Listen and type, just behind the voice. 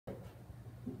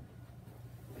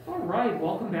right,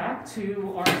 welcome back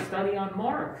to our study on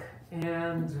Mark.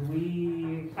 And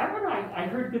I don't know, I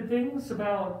heard good things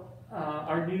about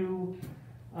our new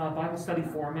Bible study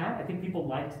format. I think people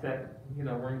liked that,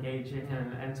 we're engaging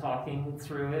and talking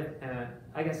through it. And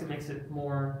I guess it makes it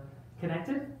more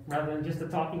connected rather than just a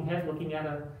talking head looking at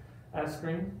a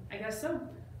screen. I guess so.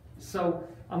 So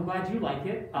I'm glad you like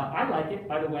it. I like it,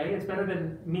 by the way. It's better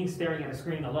than me staring at a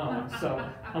screen alone. So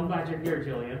I'm glad you're here,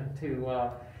 Jillian,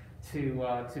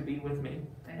 to be with me.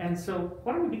 And so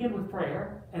why don't we begin with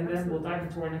prayer, and then we'll dive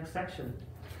into our next section.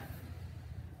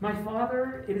 My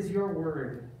Father, it is your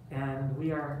word, and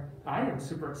I am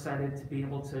super excited to be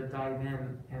able to dive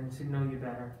in and to know you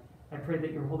better. I pray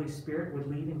that your Holy Spirit would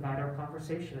lead and guide our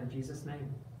conversation in Jesus'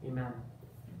 name. Amen.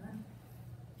 Amen.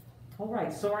 All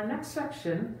right, so our next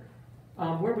section,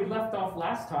 where we left off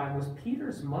last time, was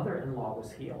Peter's mother-in-law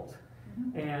was healed.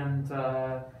 Mm-hmm.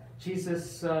 And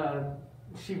Jesus,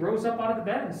 she rose up out of the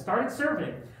bed and started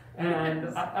serving. And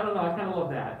I don't know, I kind of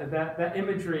love that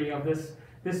imagery of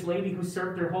this lady who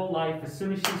served her whole life. As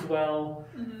soon as she's well,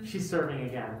 mm-hmm. she's serving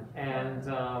again.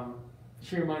 And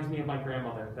she reminds me of my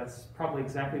grandmother. That's probably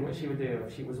exactly what she would do.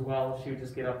 If she was well, she would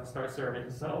just get up and start serving.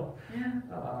 So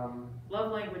yeah,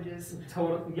 love languages.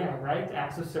 Yeah, right?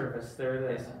 Acts of service. There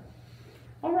it is. Yeah.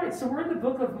 All right, so we're in the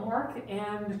book of Mark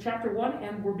and chapter 1,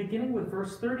 and we're beginning with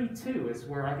verse 32 is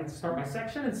where I get to start my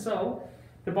section. And so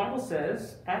the Bible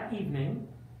says, at evening,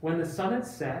 when the sun had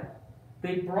set,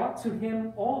 they brought to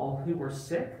him all who were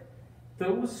sick,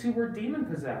 those who were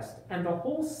demon-possessed, and the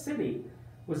whole city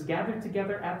was gathered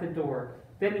together at the door.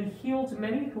 Then he healed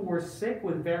many who were sick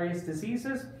with various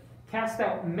diseases, cast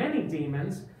out many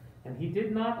demons, and he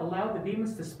did not allow the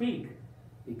demons to speak,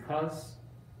 because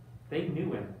they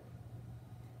knew him.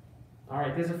 All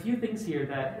right, there's a few things here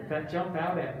that jump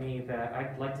out at me that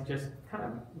I'd like to just kind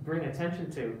of bring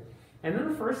attention to. And then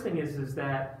the first thing is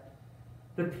that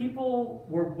the people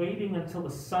were waiting until the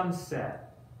sun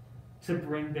set to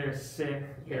bring their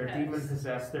sick, their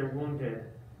demon-possessed, their wounded.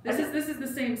 This is the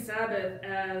same Sabbath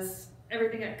as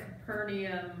everything at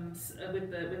Capernaum with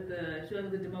the healing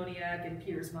of the demoniac and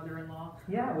Peter's mother-in-law.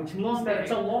 Yeah, which means that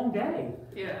it's a long day.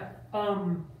 Yeah.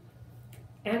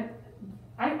 And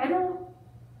I don't.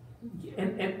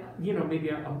 And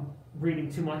maybe I'm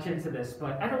reading too much into this,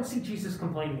 but I don't see Jesus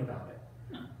complaining about it.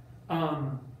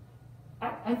 No.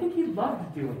 I think he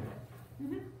loved doing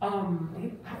it.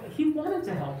 Mm-hmm. He wanted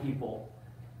to help people.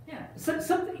 Yeah.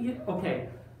 Okay.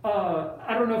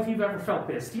 I don't know if you've ever felt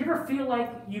this. Do you ever feel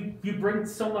like you bring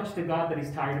so much to God that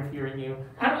he's tired of hearing you?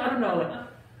 I don't know.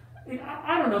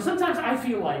 I don't know. Sometimes I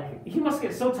feel like he must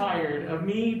get so tired of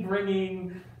me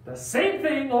bringing the same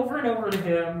thing over and over to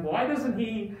him. Why doesn't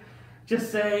he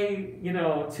just say,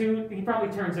 he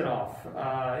probably turns it off.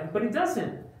 But he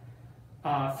doesn't.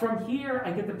 From here,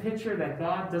 I get the picture that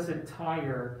God doesn't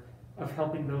tire of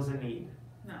helping those in need.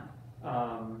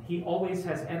 No. He always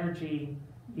has energy.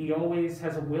 He always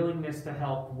has a willingness to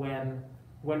help when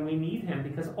we need him,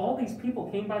 because all these people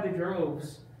came by the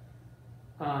droves.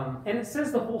 And it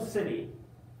says the whole city.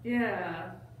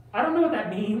 Yeah. I don't know what that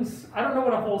means. I don't know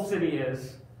what a whole city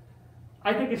is.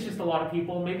 I think it's just a lot of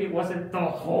people. Maybe it wasn't the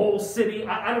whole city.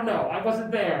 I don't know. I wasn't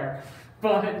there.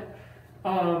 But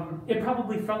it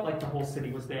probably felt like the whole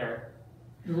city was there.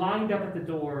 Lined up at the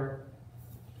door,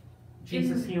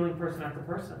 Jesus healing person after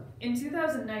person. In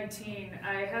 2019,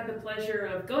 I had the pleasure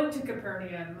of going to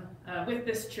Capernaum with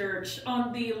this church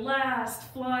on the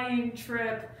last flying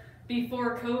trip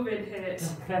before COVID hit.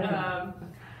 Okay.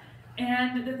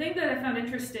 And the thing that I found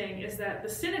interesting is that the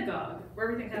synagogue, where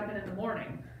everything happened in the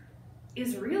morning,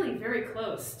 is really very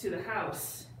close to the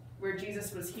house where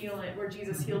Jesus was healing, where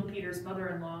Jesus healed Peter's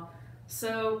mother-in-law.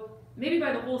 So maybe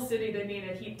by the whole city they mean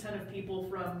a ton of people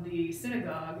from the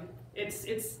synagogue.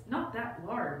 It's not that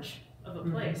large of a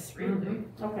place, really.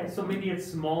 Mm-hmm. Okay, so maybe it's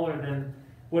smaller than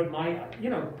what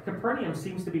Capernaum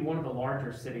seems to be one of the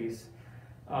larger cities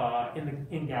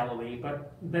in Galilee.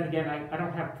 But then again, I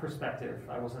don't have perspective.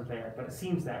 I wasn't there, but it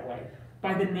seems that way.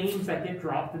 By the names that get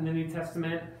dropped in the New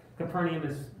Testament, Capernaum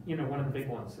is, one of the big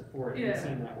ones, or it would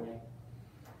seem that way.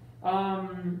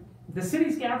 The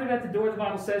city's gathered at the door, the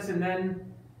Bible says, and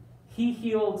then he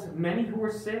healed many who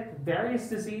were sick, various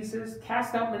diseases,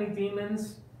 cast out many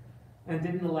demons, and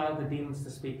didn't allow the demons to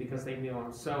speak because they knew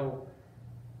him. So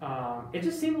it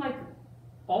just seemed like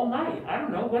all night. I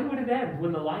don't know, when would it end?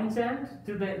 When the lines end?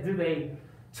 Do they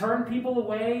turn people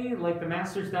away like the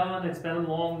master's done? It's been a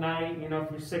long night. If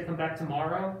you're sick, come back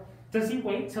tomorrow. Does he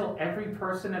wait till every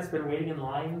person that's been waiting in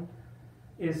line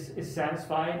is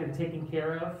satisfied and taken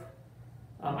care of?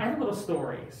 I have a little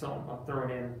story, so I'll throw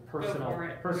it in.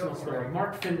 Personal story.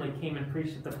 Mark Finley came and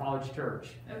preached at the college church.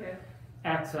 Okay.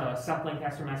 at South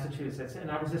Lancaster, Massachusetts, and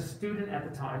I was a student at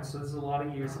the time, so this is a lot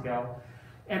of years ago.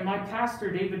 And my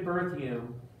pastor, David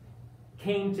Berthew,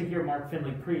 came to hear Mark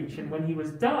Finley preach, and when he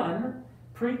was done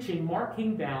preaching, Mark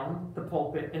came down the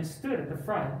pulpit and stood at the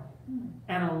front,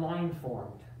 and a line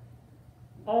formed.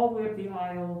 All the way up the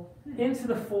aisle, into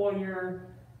the foyer.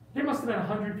 There must have been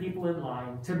 100 people in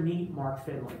line to meet Mark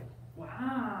Finley.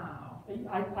 Wow.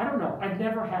 I don't know. I've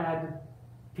never had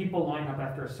people line up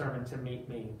after a sermon to meet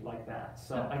me like that.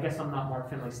 So I guess I'm not Mark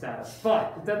Finley status.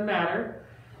 But it doesn't matter.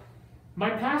 My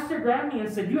pastor grabbed me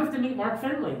and said, "You have to meet Mark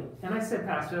Finley." And I said,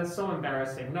 "Pastor, that's so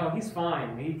embarrassing." "No, he's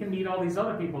fine. He can meet all these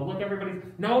other people. Look, everybody's..."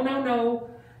 No.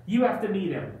 You have to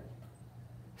meet him.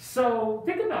 So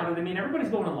think about it. I mean, everybody's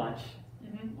going to lunch.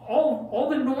 All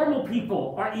the normal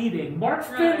people are eating. Mark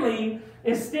Finley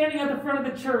is standing at the front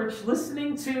of the church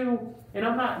listening to, and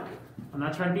I'm not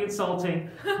trying to be insulting,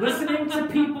 listening to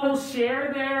people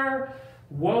share their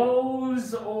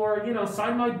woes or,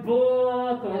 sign my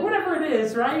book or whatever it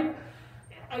is, right?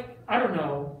 I don't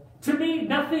know. To me,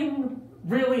 nothing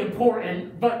really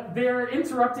important, but they're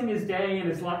interrupting his day and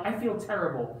his life. I feel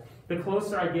terrible. The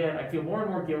closer I get, I feel more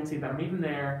and more guilty that I'm even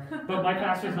there, but my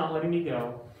pastor's not letting me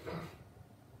go.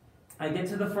 I get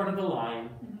to the front of the line,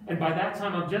 and by that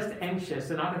time I'm just anxious,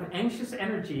 and out of anxious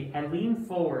energy, I lean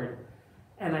forward,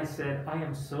 and I said, "I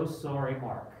am so sorry,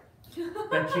 Mark,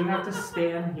 that you have to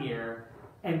stand here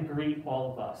and greet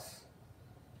all of us."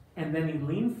 And then he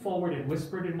leaned forward and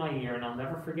whispered in my ear, and I'll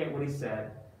never forget what he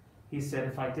said. He said,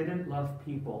 "If I didn't love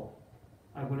people,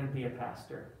 I wouldn't be a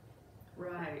pastor."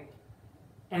 Right.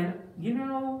 And,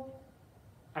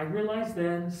 I realized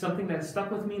then something that stuck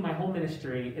with me my whole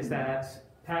ministry is that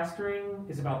pastoring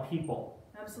is about people.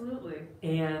 Absolutely.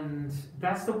 And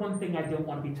that's the one thing I don't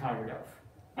want to be tired of.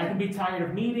 I can be tired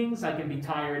of meetings. I can be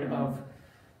tired of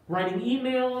writing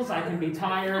emails. I can be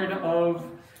tired of...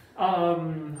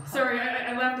 Sorry,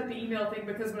 I laughed at the email thing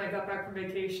because when I got back from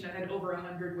vacation, I had over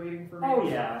 100 waiting for me. Oh,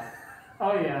 yeah.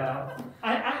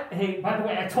 Hey, by the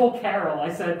way, I told Carol,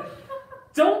 I said,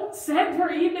 "Don't send her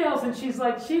emails." And she's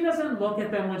like, she doesn't look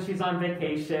at them when she's on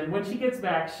vacation. When she gets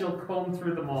back, she'll comb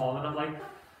through them all. And I'm like,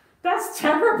 that's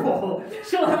terrible.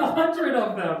 She'll have 100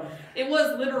 of them. It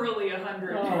was literally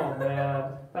 100. Oh,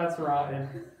 man. That's rotten.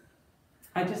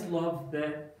 I just love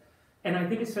that. And I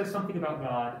think it says something about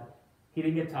God. He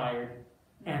didn't get tired.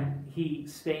 And he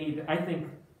stayed, I think,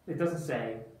 it doesn't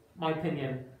say, my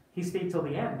opinion, he stayed till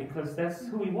the end because that's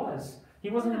who he was.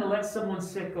 He wasn't going to let someone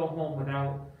sick go home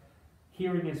without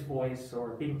hearing his voice or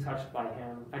being touched by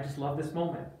him. I just love this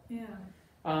moment. Yeah.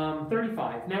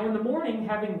 35. Now in the morning,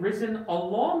 having risen a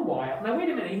long while. Now wait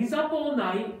a minute, he's up all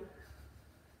night.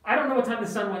 I don't know what time the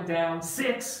sun went down.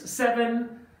 6,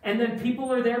 7, and then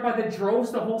people are there by the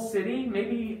droves, the whole city,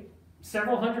 maybe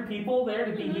several hundred people there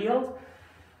to be healed.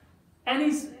 And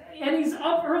he's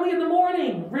up early in the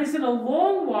morning, risen a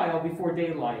long while before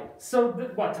daylight. So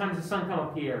what time does the sun come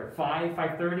up here? 5,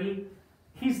 5:30?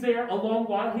 He's there a long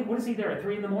while. What is he there at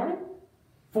 3 in the morning?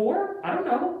 4? I don't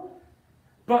know.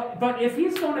 But if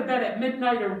he's going to bed at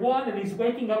midnight or 1 and he's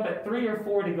waking up at 3 or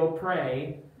 4 to go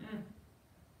pray.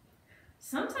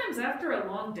 Sometimes after a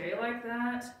long day like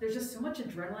that, there's just so much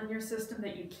adrenaline in your system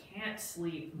that you can't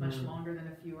sleep much longer than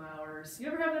a few hours. You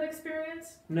ever have that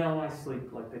experience? No, I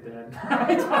sleep like the dead.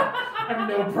 I have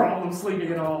no problem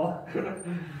sleeping at all.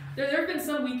 There have been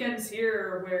some weekends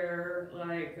here where,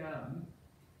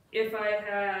 if I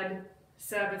had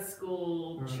Sabbath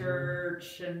school,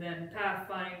 church, and then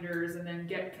Pathfinders, and then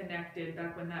Get Connected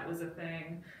back when that was a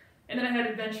thing. And then I had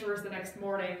Adventurers the next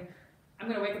morning. I'm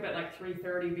going to wake up at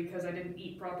 3:30 because I didn't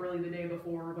eat properly the day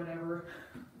before or whatever.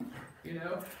 There's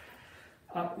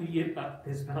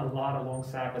been a lot of long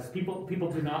Sabbaths.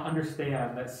 People do not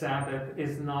understand that Sabbath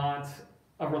is not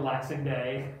a relaxing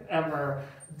day, ever.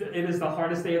 It is the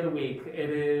hardest day of the week. It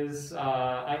is,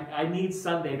 I need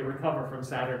Sunday to recover from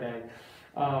Saturday.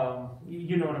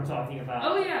 You know what I'm talking about.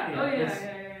 Oh yeah.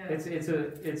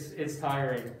 It's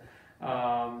tiring.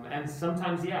 And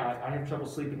sometimes, I have trouble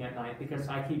sleeping at night because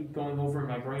I keep going over in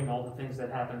my brain all the things that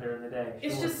happened during the day.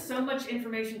 It's just so much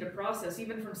information to process,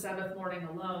 even from Sabbath morning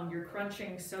alone. You're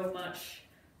crunching so much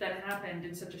that happened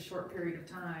in such a short period of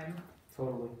time.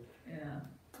 Totally. Yeah.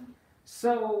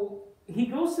 So he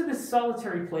goes to this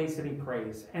solitary place and he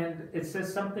prays. And it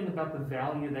says something about the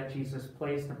value that Jesus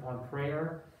placed upon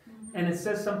prayer. And it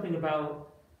says something about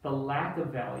the lack of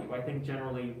value, I think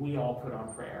generally we all put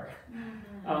on prayer.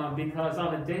 Because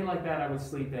on a day like that, I would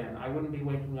sleep in. I wouldn't be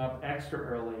waking up extra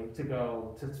early to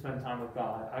go to spend time with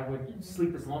God. I would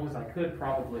sleep as long as I could,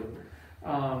 probably.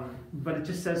 But it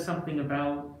just says something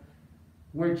about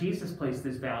where Jesus placed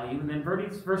his value. And then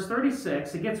verse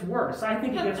 36, it gets worse. I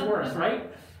think it gets worse,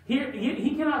 right? Here,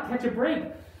 he cannot catch a break.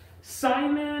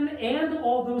 Simon and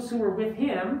all those who were with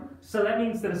him, so that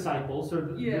means the disciples, or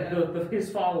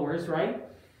his followers, right?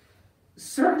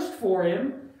 Searched for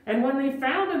him, and when they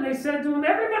found him, they said to him,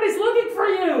 "Everybody's looking for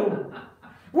you!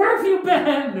 Where have you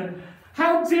been?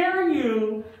 How dare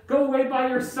you go away by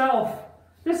yourself?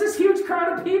 There's this huge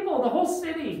crowd of people. The whole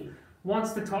city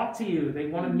wants to talk to you. They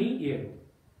want to meet you."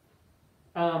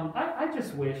 I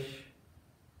just wish...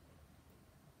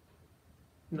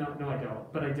 No, I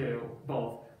don't, but I do,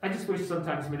 both. I just wish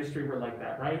sometimes ministry were like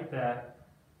that, right? That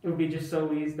it would be just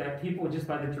so easy that people would just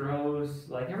by the droves,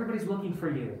 like, everybody's looking for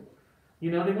you. You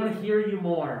know, they want to hear you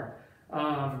more.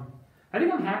 I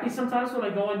think I'm happy sometimes when I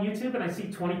go on YouTube and I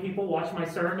see 20 people watch my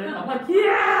sermon. I'm like,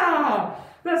 yeah,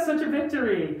 that's such a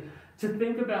victory. To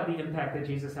think about the impact that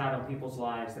Jesus had on people's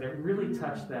lives, that it really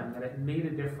touched them, that it made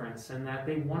a difference, and that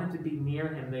they wanted to be near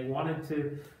him. They wanted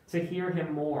to hear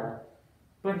him more.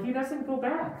 But he doesn't go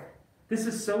back. This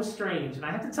is so strange. And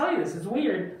I have to tell you, this is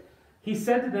weird. He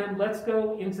said to them, "Let's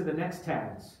go into the next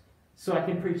towns so I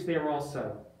can preach there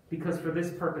also, because for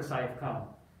this purpose I have come."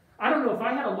 I don't know, if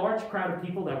I had a large crowd of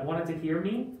people that wanted to hear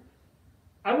me,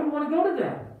 I wouldn't want to go to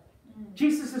them.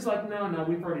 Jesus is like, no,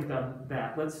 we've already done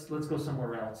that. Let's go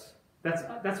somewhere else.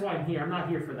 That's why I'm here. I'm not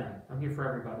here for them. I'm here for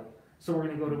everybody. So we're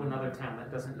going to go to another town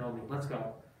that doesn't know me. Let's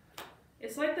go.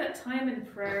 It's like that time in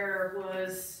prayer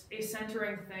was a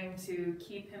centering thing to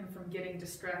keep him from getting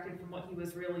distracted from what he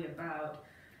was really about.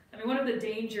 I mean, one of the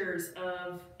dangers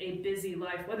of a busy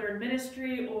life, whether in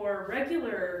ministry or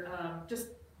regular, just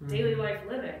daily life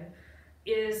living,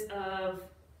 is of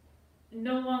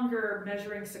no longer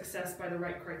measuring success by the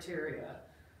right criteria,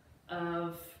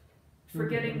 of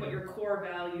forgetting what your core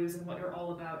values and what you're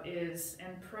all about is.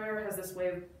 And prayer has this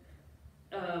way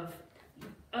of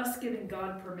us giving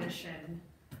God permission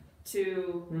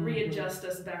to readjust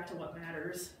us back to what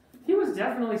matters. He was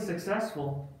definitely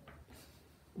successful.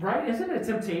 Right? Isn't it a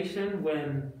temptation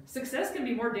when... Success can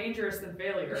be more dangerous than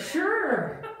failure.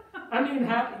 Sure! I mean,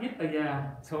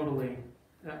 yeah, totally.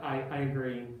 I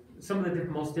agree. Some of the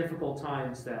most difficult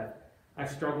times that I've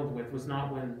struggled with was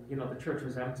not when, the church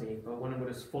was empty, but when it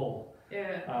was full.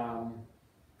 Yeah.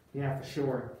 Yeah, for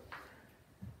sure.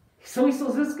 So he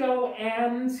says, "Let's go,"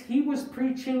 and he was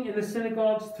preaching in the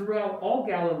synagogues throughout all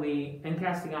Galilee and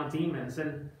casting out demons.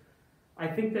 And I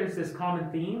think there's this common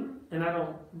theme, and I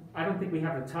don't think we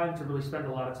have the time to really spend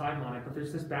a lot of time on it, but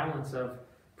there's this balance of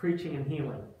preaching and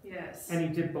healing. Yes. And he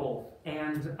did both.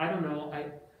 And I don't know,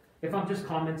 if I'm just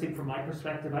commenting from my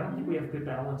perspective, I don't think we have a good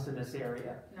balance in this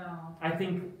area. No. I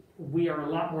think we are a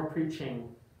lot more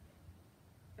preaching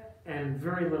and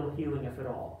very little healing, if at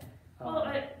all.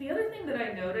 Well, the other thing that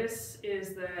I notice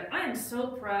is that I am so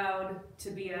proud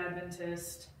to be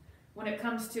Adventist when it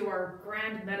comes to our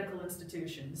grand medical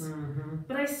institutions.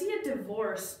 But I see a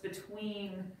divorce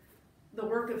between the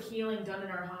work of healing done in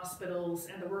our hospitals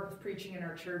and the work of preaching in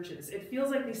our churches. It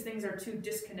feels like these things are too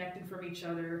disconnected from each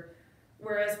other,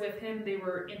 whereas with him they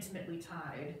were intimately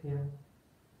tied.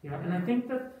 Yeah, and I think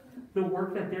that the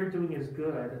work that they're doing is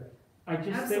good. I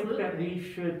just think that we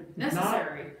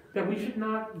should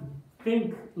not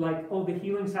think like, oh, the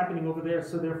healing's happening over there,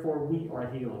 so therefore we are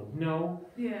healing. No.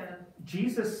 Yeah.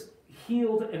 Jesus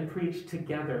healed and preached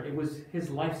together. It was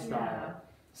his lifestyle. Yeah.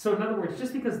 So in other words,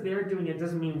 just because they're doing it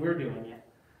doesn't mean we're doing it.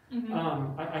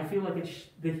 I feel like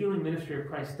the healing ministry of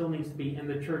Christ still needs to be in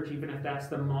the church, even if that's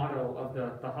the motto of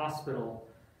the hospital.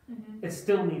 It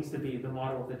still needs to be the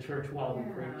motto of the church while we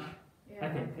preach. I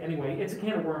think. Anyway, it's a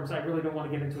can of worms. I really don't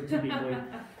want to get into it too deeply.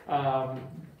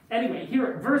 Anyway, here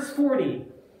at verse 40.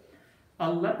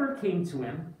 A leper came to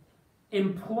him,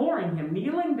 imploring him,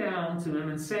 kneeling down to him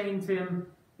and saying to him,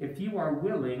 "If you are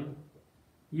willing,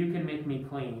 you can make me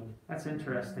clean." That's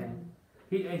interesting.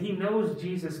 He knows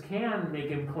Jesus can make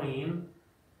him clean,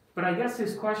 but I guess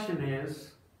his question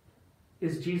is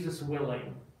Jesus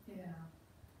willing?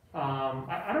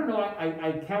 I don't know.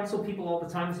 I counsel people all the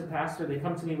time as a pastor. They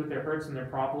come to me with their hurts and their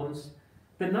problems.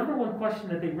 The number one question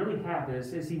that they really have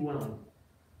is he willing?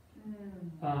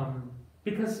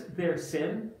 Because their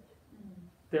sin,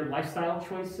 their lifestyle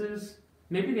choices,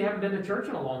 maybe they haven't been to church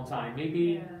in a long time.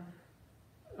 Maybe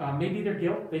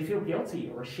they feel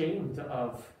guilty or ashamed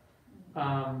of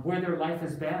where their life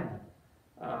has been.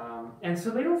 And so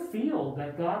they don't feel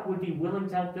that God would be willing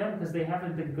to help them because they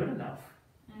haven't been good enough.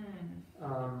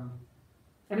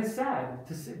 And it's sad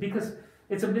to see, because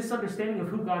it's a misunderstanding of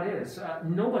who God is.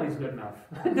 Nobody's good enough.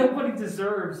 Nobody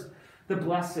deserves the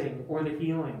blessing or the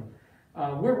healing.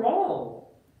 We're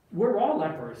all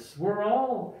lepers. We're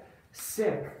all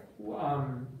sick.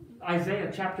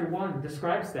 Isaiah chapter 1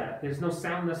 describes that. There's no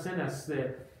soundness in us,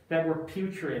 that we're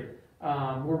putrid,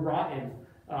 we're rotten.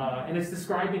 And it's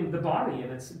describing the body,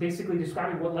 and it's basically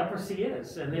describing what leprosy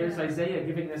is. And there's Isaiah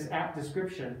giving this apt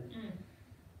description.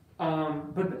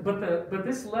 But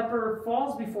this leper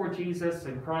falls before Jesus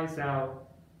and cries out,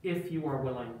 "If you are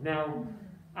willing." Now,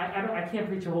 I can't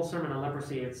preach a whole sermon on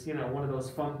leprosy. It's one of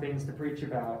those fun things to preach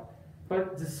about.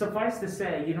 But suffice to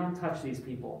say, you don't touch these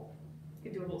people.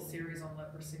 You could do a whole series on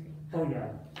leprosy. Oh yeah,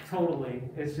 totally.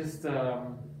 It's just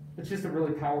a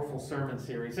really powerful sermon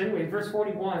series. Anyway, verse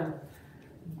 41.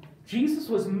 Jesus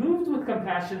was moved with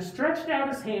compassion, stretched out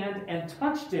his hand and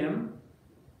touched him,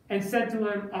 and said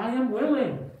to him, "I am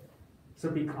willing, so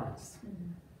be cleansed."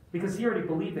 Because he already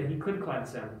believed that he could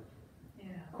cleanse him. Yeah.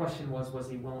 Question was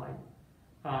he willing?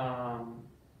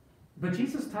 But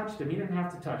Jesus touched him. He didn't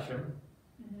have to touch him.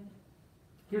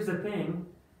 Here's the thing.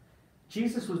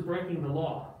 Jesus was breaking the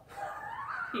law.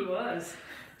 He was.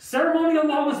 Ceremonial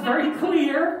law was very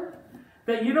clear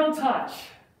that you don't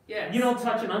touch. Yes. You don't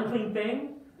touch an unclean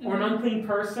thing or an unclean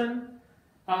person,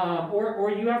 or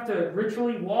you have to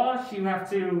ritually wash. You have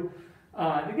to,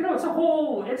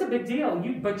 it's a big deal.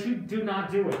 But you do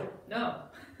not do it. No.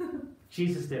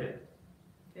 Jesus did it.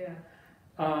 Yeah.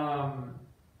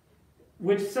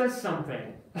 Which says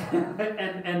something.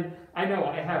 and I know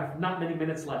I have not many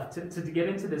minutes left to get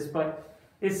into this, but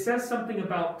it says something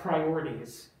about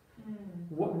priorities.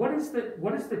 What is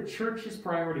the church's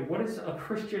priority? What is a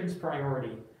Christian's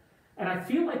priority? And I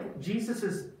feel like Jesus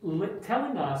is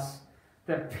telling us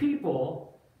that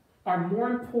people are more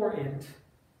important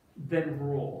than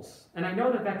rules. And I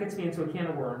know that gets me into a can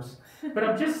of worms, but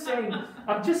I'm just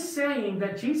saying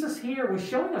that Jesus here was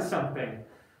showing us something.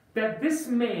 That this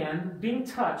man being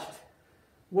touched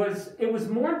it was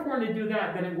more important to do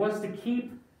that than it was to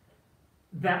keep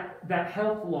that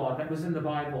health law that was in the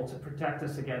Bible to protect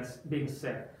us against being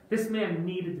sick. This man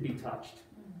needed to be touched.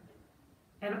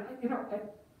 And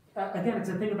again, it's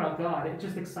a thing about God. It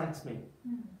just excites me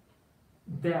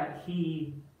that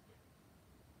he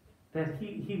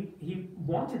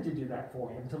wanted to do that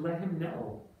for him, to let him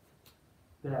know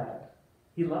that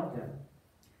he loved him.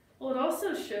 Well, it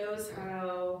also shows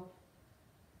how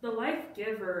the life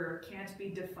giver can't be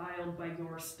defiled by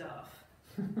your stuff.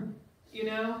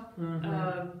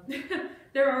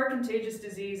 There are contagious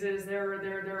diseases. There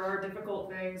are difficult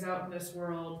things out in this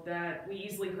world that we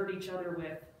easily hurt each other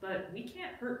with, but we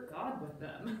can't hurt God with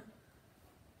them.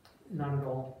 Not at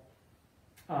all.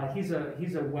 He's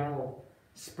a well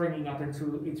springing up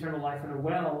into eternal life, and a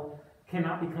well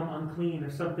cannot become unclean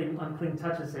if something unclean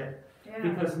touches it. Yeah.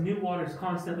 Because new water is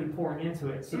constantly pouring into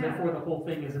it, so therefore the whole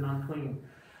thing isn't unclean.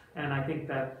 And I think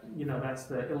that that's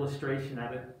the illustration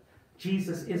of it.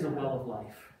 Jesus is a well of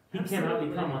life. He cannot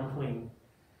become unclean.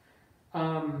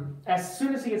 As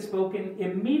soon as he had spoken,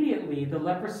 immediately the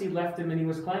leprosy left him and he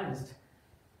was cleansed.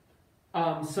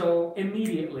 So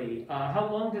immediately, how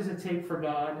long does it take for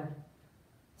God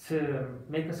to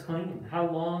make us clean? How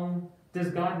long does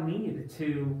God need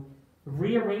to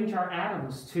rearrange our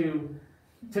atoms, to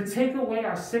take away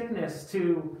our sickness,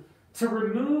 to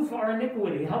remove our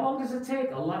iniquity? How long does it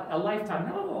take? A lifetime?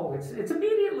 No, it's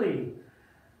immediately.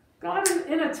 God,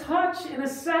 in a touch, in a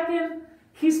second,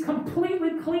 he's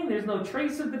completely clean. There's no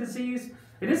trace of the disease.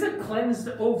 It isn't cleansed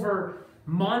over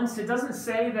months. It doesn't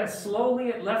say that slowly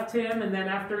it left him and then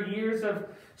after years of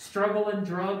struggle and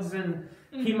drugs and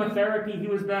chemotherapy, he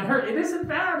was better. It isn't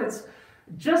that. It's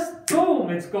just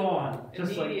boom, it's gone.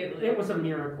 Just like it was a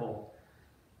miracle.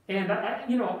 And I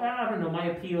don't know, my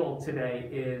appeal today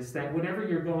is that whatever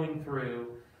you're going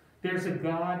through, there's a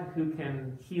God who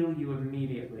can heal you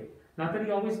immediately. Not that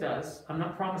he always does. I'm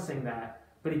not promising that,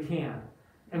 but he can.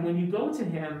 And when you go to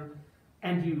him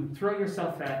and you throw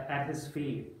yourself at his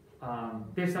feet,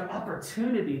 there's the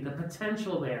opportunity, the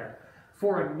potential there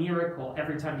for a miracle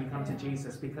every time you come to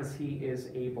Jesus, because he is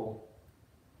able.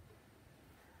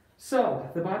 So,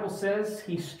 the Bible says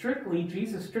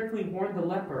Jesus strictly warned the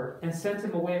leper and sent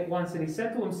him away at once. And he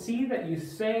said to him, "See that you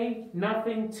say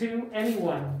nothing to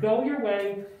anyone. Go your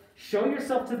way, show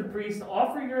yourself to the priest,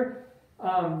 offer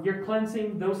your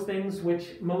cleansing, those things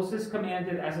which Moses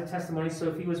commanded as a testimony." So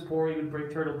if he was poor, he would bring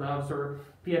turtle doves, or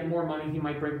if he had more money, he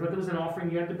might bring, but there was an offering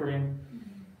you had to bring.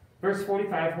 Verse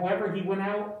 45, however, he went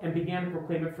out and began to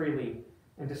proclaim it freely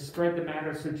and to spread the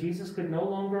matter. So Jesus could no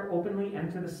longer openly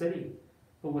enter the city,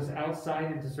 but was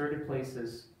outside in deserted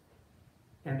places,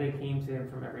 and they came to him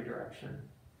from every direction.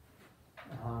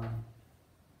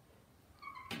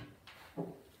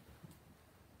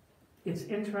 It's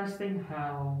interesting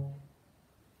how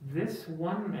this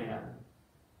one man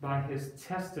by his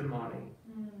testimony,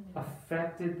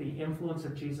 affected the influence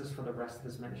of Jesus for the rest of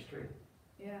his ministry.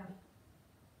 Yeah.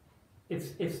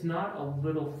 It's not a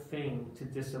little thing to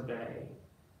disobey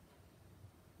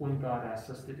when God asks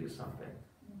us to do something.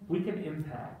 We can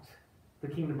impact the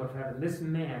kingdom of heaven. This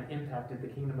man impacted the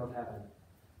kingdom of heaven.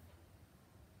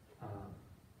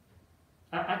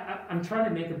 I'm trying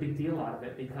to make a big deal out of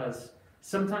it because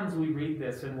sometimes we read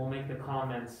this and we'll make the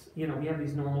comments, we have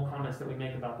these normal comments that we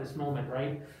make about this moment,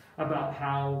 right? About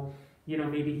how,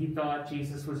 maybe he thought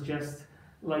Jesus was just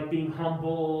like being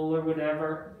humble or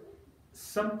whatever.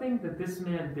 Something that this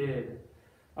man did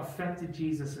affected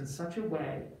Jesus in such a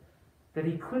way that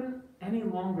he couldn't any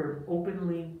longer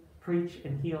openly preach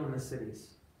and heal in the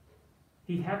cities.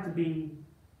 He had to be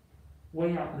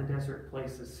way out in the desert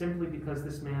places simply because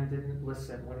this man didn't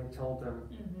listen when he told him,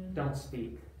 don't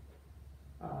speak.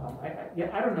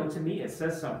 I don't know, to me it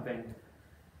says something.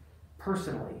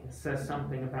 Personally, it says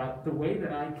something about the way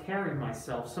that I carry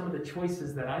myself, some of the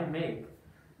choices that I make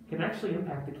can actually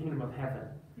impact the kingdom of heaven.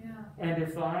 Yeah. And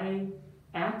if I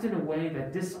act in a way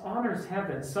that dishonors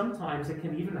heaven, sometimes it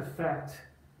can even affect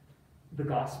the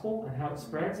gospel and how it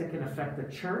spreads. It can affect the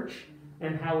church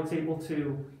and how it's able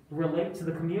to relate to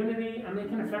the community. And it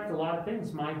can affect a lot of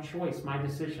things. My choice, my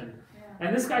decision. Yeah.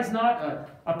 And this guy's not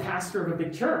a pastor of a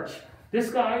big church.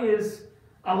 This guy is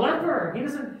a leper. He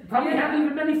doesn't probably have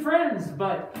even many friends,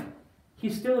 but he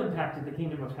still impacted the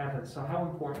kingdom of heaven. So how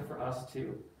important for us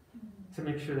to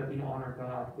make sure that we honor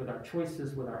God with our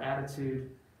choices, with our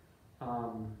attitude,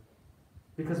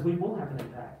 because we will have an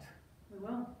impact. We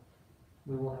will.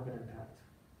 We will have an impact.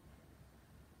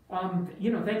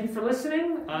 Thank you for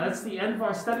listening. That's the end of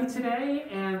our study today,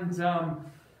 and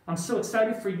I'm so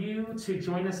excited for you to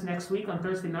join us next week on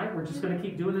Thursday night. We're just going to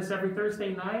keep doing this every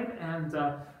Thursday night, and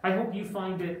I hope you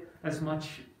find it as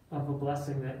much of a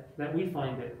blessing that we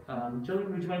find it. Jillian,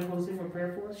 would you mind closing with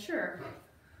prayer for us? Sure.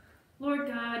 Lord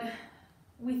God,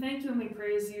 we thank you and we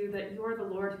praise you that you're the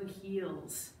Lord who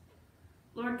heals.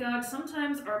 Lord God,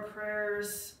 sometimes our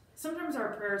prayers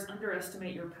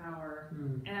underestimate your power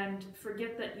and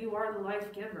forget that you are the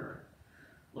life giver.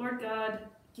 Lord God,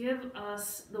 give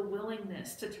us the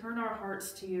willingness to turn our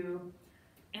hearts to you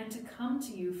and to come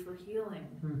to you for healing.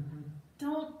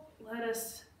 Don't let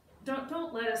us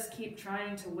keep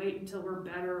trying to wait until we're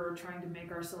better or trying to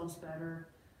make ourselves better.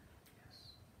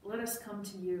 Let us come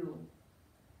to you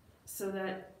so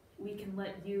that we can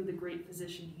let you, the great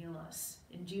physician, heal us.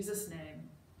 In Jesus' name,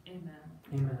 amen.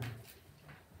 Amen.